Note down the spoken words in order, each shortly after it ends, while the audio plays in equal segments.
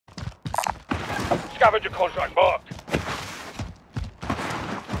Scavenger contract marked.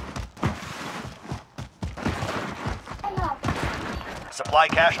 Supply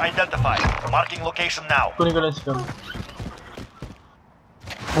cache identified. Marking location now. Kunin ko lang scam.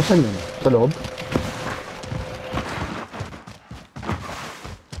 Asan yun? Sa loob?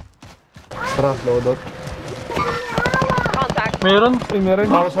 Tara, loadout. Meron? Meron.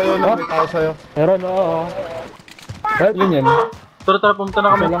 Tao sa'yo, no? May tao sa'yo. Meron, oo. Right, yun yan. Tara, pumunta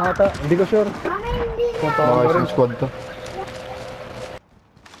na kami. Isa lang ata. Hindi ko sure. Baka isang squad to.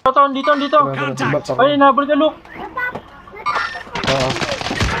 Dito. Ay, nabal ka, Luke. Oo.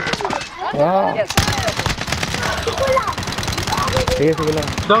 Wow. Sige lang.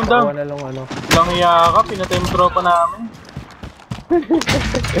 Down. Baka na lang ano. Lang iya ka, pinatay mo tropa namin.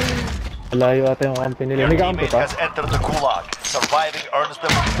 Malayo ata yung kampi nila. Your May kampi teammate pa? has entered the gulag. Surviving earns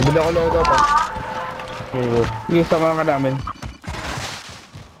them. Nabili ako loadout, ha? Sige, sama ka namin.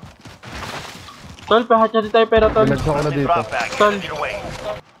 Tol, pahat niya tayo pero tol. Relax ako na dito. Drop bag headed your way.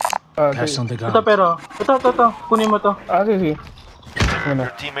 Ito pero. Ito. Kunin mo to. Sige.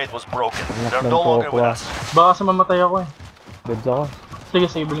 Your teammate was broken. They're no longer with us. Baka sa mamatay ako eh. Goods ako.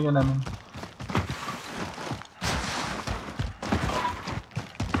 Sige, bilhin ka namin.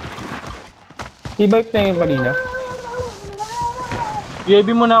 T-bike na yung kanina. UAV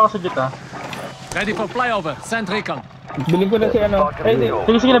muna ako sa jet ah. Ready for flyover. Send recon. Bilhin ko na si ano. Ay, hindi.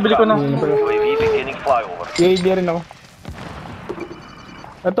 Sige, nabili ko na. UAV beginning flyover. UAV rin ako.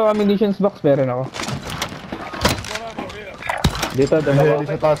 Ito, ammunitions box meron ako. Dito, dalawa.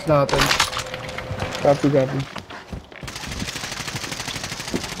 Heli sa taas natin. Copy.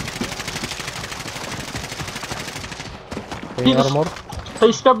 May armor? Sa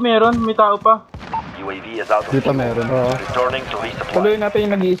scab meron, may tao pa. UAV is out of Dito fuel. meron. Returning to resupply. Tuloy natin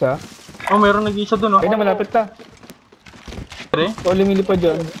yung nag-iisa. Oh, meron nag-isa dun oh. Ay na, malapit na. Pre? O, lumilipad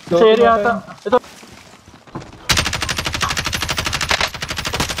dyan. Sa area ata. Ito.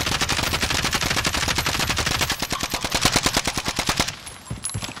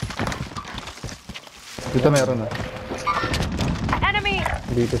 Dito meron, ha? Enemy!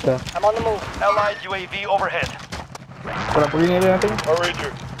 Dito siya. I'm on the move. Allied UAV overhead. Tara, pulin nila natin. I read you.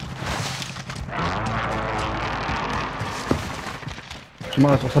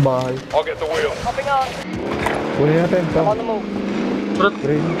 Sumasok sa bahay. I'll get the wheel. Hopping on. Pulin natin. I'm on the move.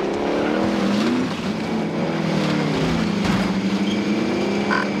 Green.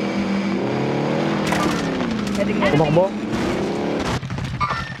 Heading in. Tumakbo.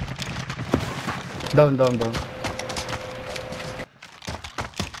 Down.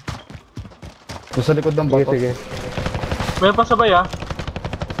 Sa likod ng bato. Sige. Meron pa sabay ah.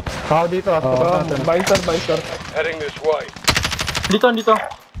 Tao dito, ha? Tapat natin. Visor. Heading this way. Dito.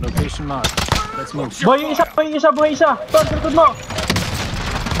 Location marked. Let's move. Buhay yung isa. Tol, likod mo.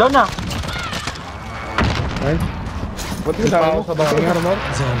 Down na. Nice. Ba't yung Tao sa bahay. May armor?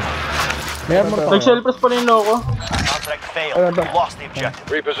 May armor pa. Nag-self-press pala yung loko. Contract failed. We lost the objective.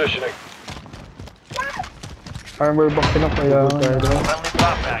 Repositioning. Armor box na kaya. Friendly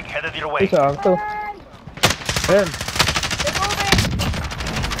drop bag headed your way. Isa ako. Ayan.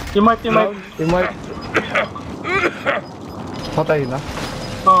 Team Mark. Yung Mark. Patay na.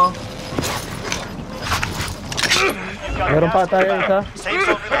 Oo. Meron pa tayo isa. Safe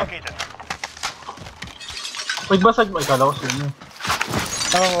zone relocated. Magbasag mo. Ikala ko sino.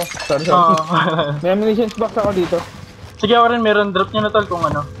 Oo. Sorry. May ammunitions box ako dito. Sige ako rin, meron. Drop niya na tol kung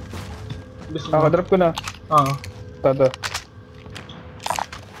ano. Gusto mo. Drop ko na. Oo. Tato.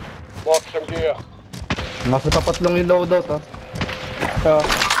 Mark some gear. Nasa tapat lang yung loadout, ha?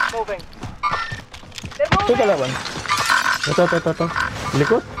 Moving. Ito kalaban. Ito.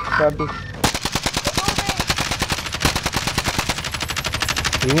 Likot. Sabi.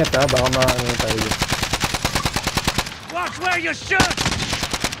 Ingat ha, baka maano tayo. Watch where you shoot!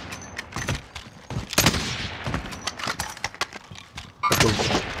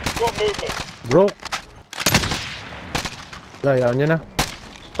 Got movement. Bro. Layaan niya na.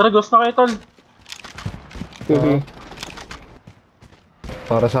 Tara, ghost na kayo tol. Sige.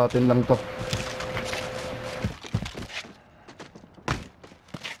 Para sa atin lang to.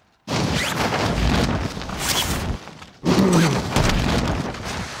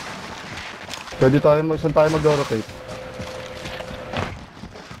 Pwede saan tayo mag-rotate?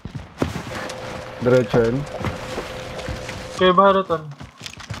 Diretso yun. Kayo bahala tol.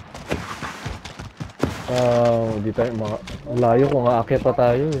 Hindi tayo layo kung aakyat pa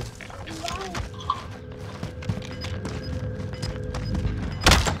tayo eh.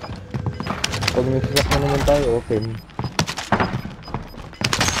 Pag nagsasak na naman tayo, open.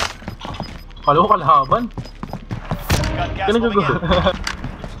 Kala ko kalaban. Got gas Ganun moving ko. in.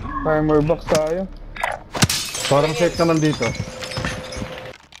 Armor box tayo. Parang safe naman dito.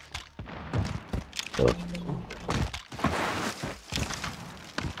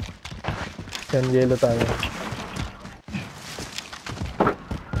 Yan, yellow tayo.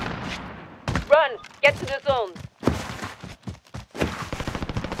 Run! Get to the zone.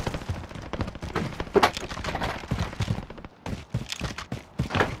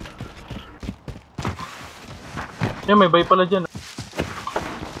 May buy pala dyan.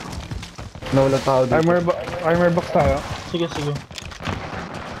 Nawala tao dito. Armor box tayo. Sige, sige.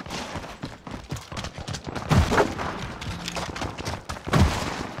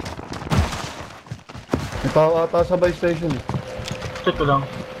 May tao ata sa buy station. Check ko lang.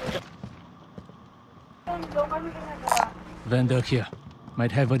 Vendor here.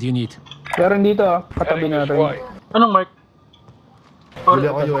 Might have what you need. Meron dito katabi Heading this natin. way. Anong mark? Bili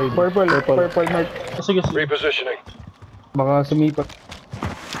ako UAV. Purple mark. Sige, sige. Repositioning. Baka sumipat.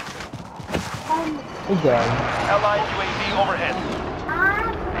 Ay, God. Allied UAV overhead.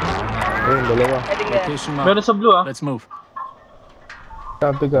 Ayun, dalawa. Heading there. Location Meron marked. sa blue ah. Let's move.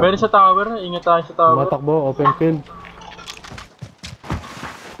 Copy ka. Meron sa tower. Ingat tayo sa tower. Matakbo, open field.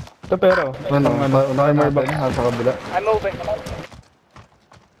 Ito pero. Ano, unahin natin sa kabila. I'm moving.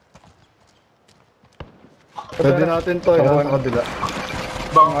 Pwede natin to sa kabila.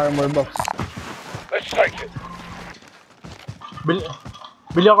 Bang armor box. Let's take it.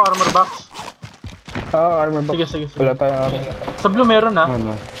 Bili ako armor box. Armor box. Sige, sige, sige. Wala tayong armor. Sa blue meron ah.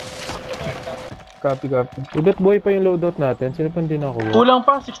 Ano? Copy. Udot boy pa yung loadout natin. Sino pa hindi nakuha? Kulang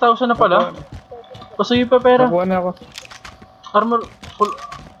pa. 6,000 na pala. Pasuyo pa pera. Nakuha na ako. Armor.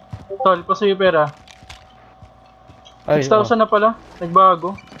 Tol, pasuyo pera. 6,000 na pala.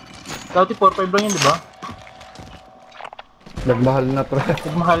 Nagbago. Dati 4,500 lang yun, di ba? Nagmahal na to.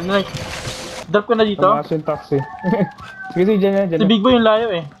 Nagmahal na. Drop ka na dito. Tumakas yung taxi. Sige, dyan Si na. Big Boy yung layo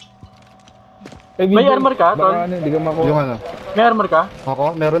eh. Eh, May Big Boy, armor ka, tol? Baka ano, hindi ka makuha. Yung ano? May armor ka? Ako?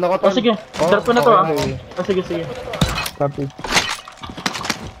 Meron ako O sige, drop ko na to ah. okay. O sige, sige. Copy.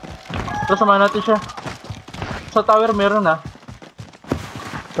 Tapos samahan natin siya. Sa tower meron ah.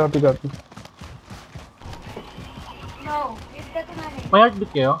 Copy. May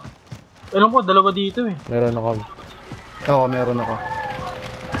heartbeat kayo? Alam ko, dalawa dito eh. Meron ako. Oo, meron ako.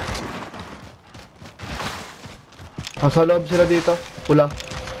 Nasa loob sila dito. Pula.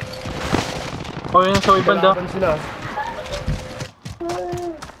 O yun sa may banda. Kalaban sila.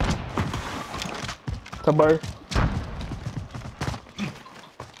 Sa bar.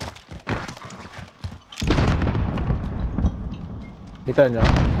 Kita niya?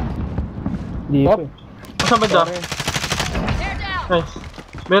 Dito. Sa banda. Nice.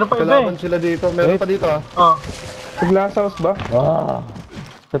 Meron pa iba Kalaban eh. sila dito. Meron pa dito ah. Oh. Sa glass house ba?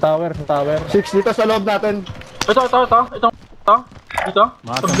 Sa tower. 6 dito sa loob natin. Ito. Dito.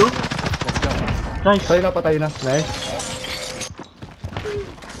 Sa blue. Nice. Patay na. Nice.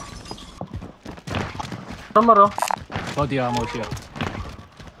 Armor oh. Body armor here.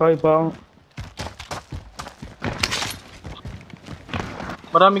 Okay pa.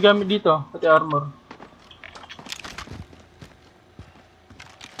 Marami gamit dito. Pati armor.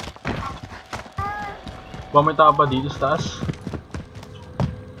 Ba may tao pa dito sa taas?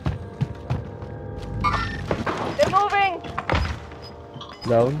 They're moving.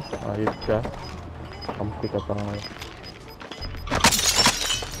 Down. Ayos ka. Kampi ka pa ngayon.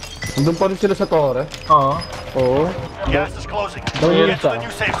 Nandun pa rin sila sa tore. Oo. Oo. Gas is closing. Down Ayan. yun Get to sa. the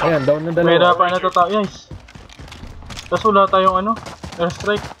new safe zone. Ayan, down na May dalawa. hirapan na ito tao. Yes. Tapos wala tayong ano.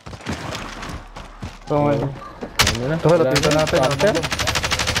 Airstrike. So, ngayon. Ano na? Ito, lapitan natin. Starter?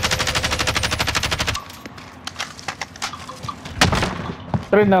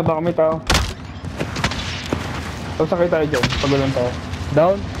 Try na, baka may tao. Sasakay tayo dyan, pag walang tao.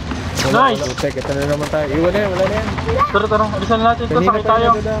 Down? Nice. Check, ito na naman tayo. Iwan na yan, wala na yan. Tara. Alisan na natin ito. Kanina Sakay tayo.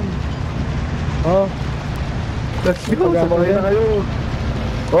 Oh, Let's go. Sabay na kayo.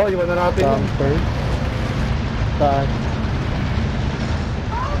 Oh, iwan na natin yun. transfer. Saan?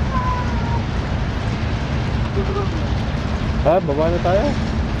 Baba na tayo.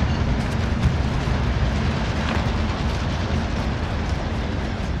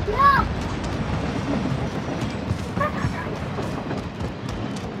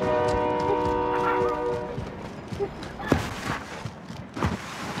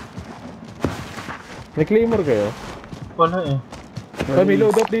 May claymore kayo? Wala eh. May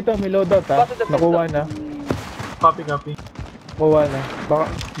loadout dito, may loadout ha. Nakuha na. Copy. Nakuha na. Baka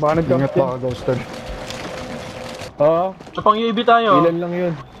Ingat nag-dump baka ghosted. Oo, Sa pang UAV tayo. ilan lang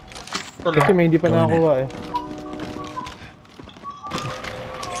yun. Talo. Kasi may hindi pa nakakuha eh.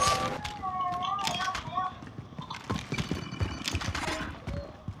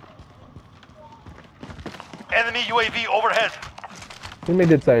 Enemy UAV overhead. Yung may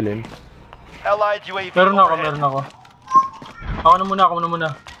dead silence. Allied UAV Meron ako, overhead. meron ako. Ako na muna.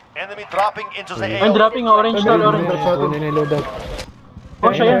 Enemy dropping into the Ayun, AO. dropping, orange tol, orange. Kunin na yung loadout. Oh,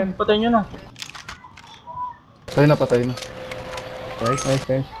 siya yan, patayin nyo na. Patay na, patay na. Nice, nice,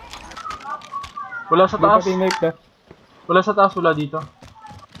 nice. Wala sa taas. Teammate ka. Wala sa taas, wala dito.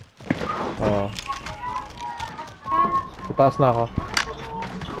 Oo. Sa taas na ako.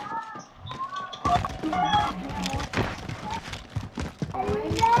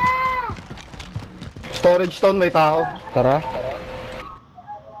 Storage stone, may tao. Tara.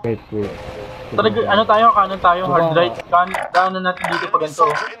 Wait. Talaga, ano tayo, kanan tayo, hard right. Kanan natin dito pag ganito.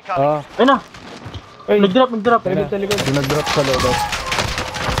 Soldier incoming. Ah, Ayun na! ay, Nag-drop. sa likod. Dinag-drop sa loadout.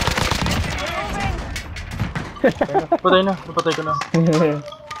 Patay na, napatay ko na.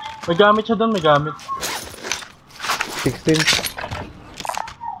 May gamit siya doon, may gamit. 16.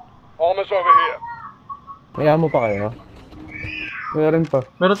 Almost over here. May ammo pa kayo? Meron pa.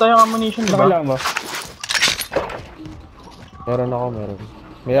 Meron tayong ammunition, di ba? Nakailangan ba? Meron ako, meron.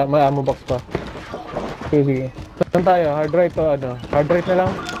 May ammo box pa. Sige. Saan tayo? Hard right o ano? Hard right na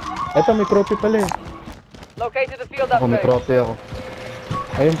lang? Eto, may trophy pala eh. Located the field Ako, may upgrade. trophy ako.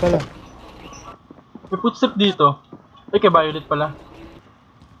 Ayun pala. May footstep dito. Ay, kay Violet pala.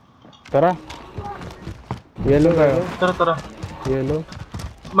 Tara. Yellow tayo. Tara. Yellow.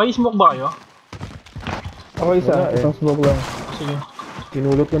 May smoke ba kayo? Ako isa. Isang smoke lang. Sige.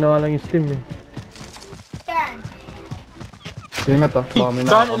 Pinulot ko na nga lang yung steam eh. Ingat ah, baka may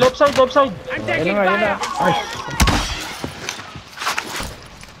Kanan, left side. Ayun na. Ay,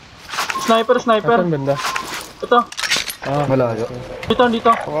 Sniper. saan banda? Ito. Ah, malayo.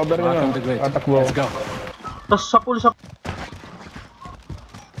 Dito. cover na Welcome nga. to Great. Tatakbo. Let's go. Tapos sa pool.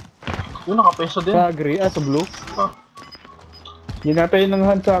 Yun, nakapeso din. Sa gray, sa blue. Ginapay ng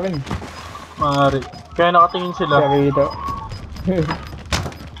hand sa akin. Mari. Kaya nakatingin sila. Kita.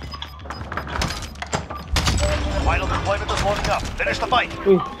 Final deployment is loading up. Finish the fight.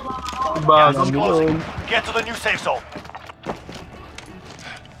 Bago. Gas is closing. Get to the new safe zone.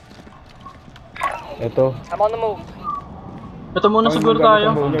 Ito. I'm on the move. Ito muna siguro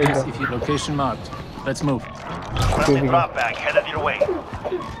tayo. Yes, if your location marked. Let's move. Friendly drop bag headed your way.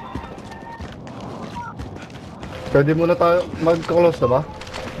 Pwede muna tayo mag-close na ba?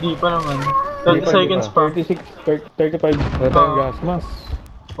 Di pa naman. 30 seconds pa. 36, 35. Ito yung gas mask.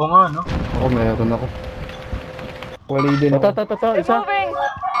 Oo nga, no? Ako, meron ako. Wali din ako. Ito, isa. Moving.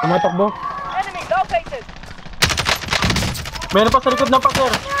 Tumatakbo. Enemy located. Meron pa sa likod ng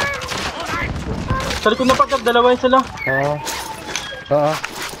pater. Sa likod ng pater, dalawa yun sila.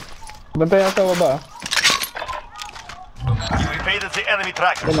 Bantay sa baba ah. You evaded the enemy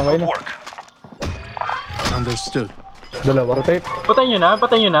tracker. Ano, Good ano? work. Understood. Dalawa. Rotate. Patayin nyo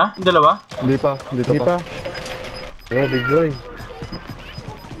na, yung dalawa. Hindi pa, dito Hindi pa. pa. Yeah, big boy.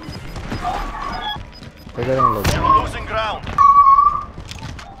 Teka lang, log. Losing ground.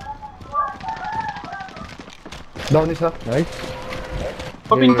 Down isa. Nice.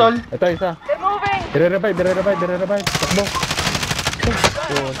 Papintol. Ito, isa. They're moving. Dire-revive. Takbo.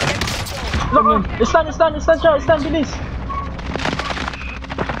 Stun, bilis.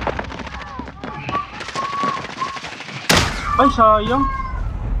 Ay, sayang.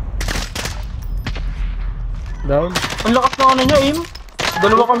 Down. Ang lakas na ano niya, aim.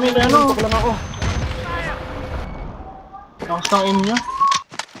 Dalawa kami na ano. lang ako. Lakas ng aim niya.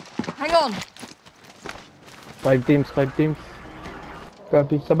 Hang on. 5 teams.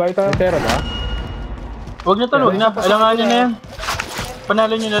 Copy. Sabay tayo. May pera ba? Huwag na talo, na. Alanganin na yan.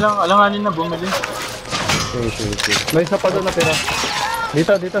 Panalo nyo na lang. Alanganin na, bumili. Sige. May isa pa doon na tira.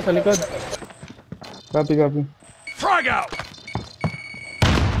 Dito, sa likod. Copy. Frag out!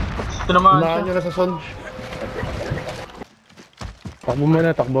 Tinamaan Unahan siya. nyo na sa son. Takbo muna,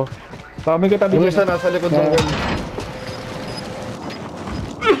 takbo. Baka may katabi Yung dyan. isa nasa likod ng wall.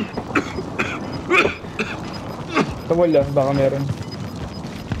 Sa wall ah. Baka meron.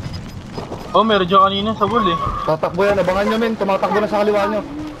 Oh, meron dyan kanina sa wall eh. Tatakbo yan, abangan nyo men. Tumatakbo na sa kaliwa nyo.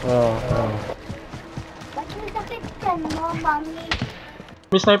 Oo. Ba't may sakit ka mo, mami?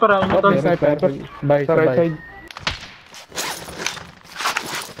 May sniper ah, yung tol. Sniper. Bye, Sa right side.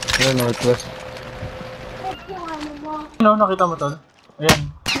 Ayan, northwest. Ba't yung ano mo? Ano, nakita mo tol? Ayan.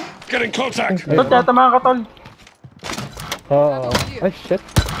 Get in contact! Tol, tatamaan ka tol. Oo. Ay, shit.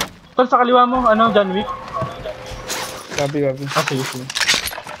 Tol, sa kaliwa mo, ano, John Wick? Copy. Ah, sige.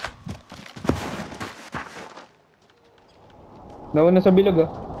 Nauna sa bilog ah.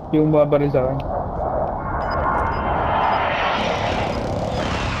 Yung babaril sa akin.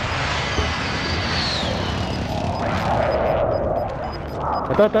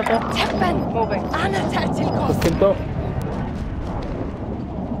 Ito. Tekben. Moving. Ana ta'til Sa kost. pinto.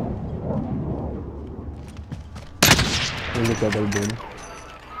 Hindi ka daw dun.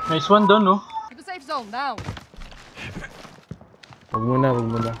 Nice one doon, no? To the safe zone now. Huwag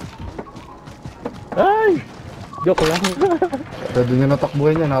muna. Ay! Joke lang. Pwede nyo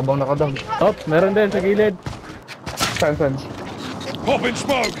natakbuhin yan habang nakadag. Oh, meron din sa gilid. Saan? Popping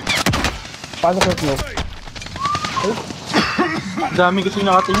smoke. Paano sa smoke? Dami kasi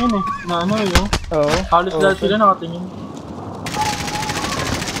nakatingin eh. Na ano yun. Oo. Halos lahat sila nakatingin.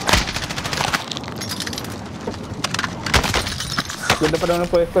 Ganda pa naman ang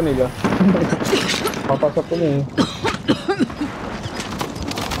pwesto nila. Papasok ko na eh.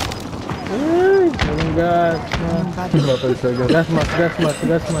 Ay! Walang gas mask.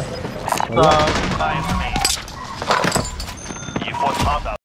 Gas mask. Sa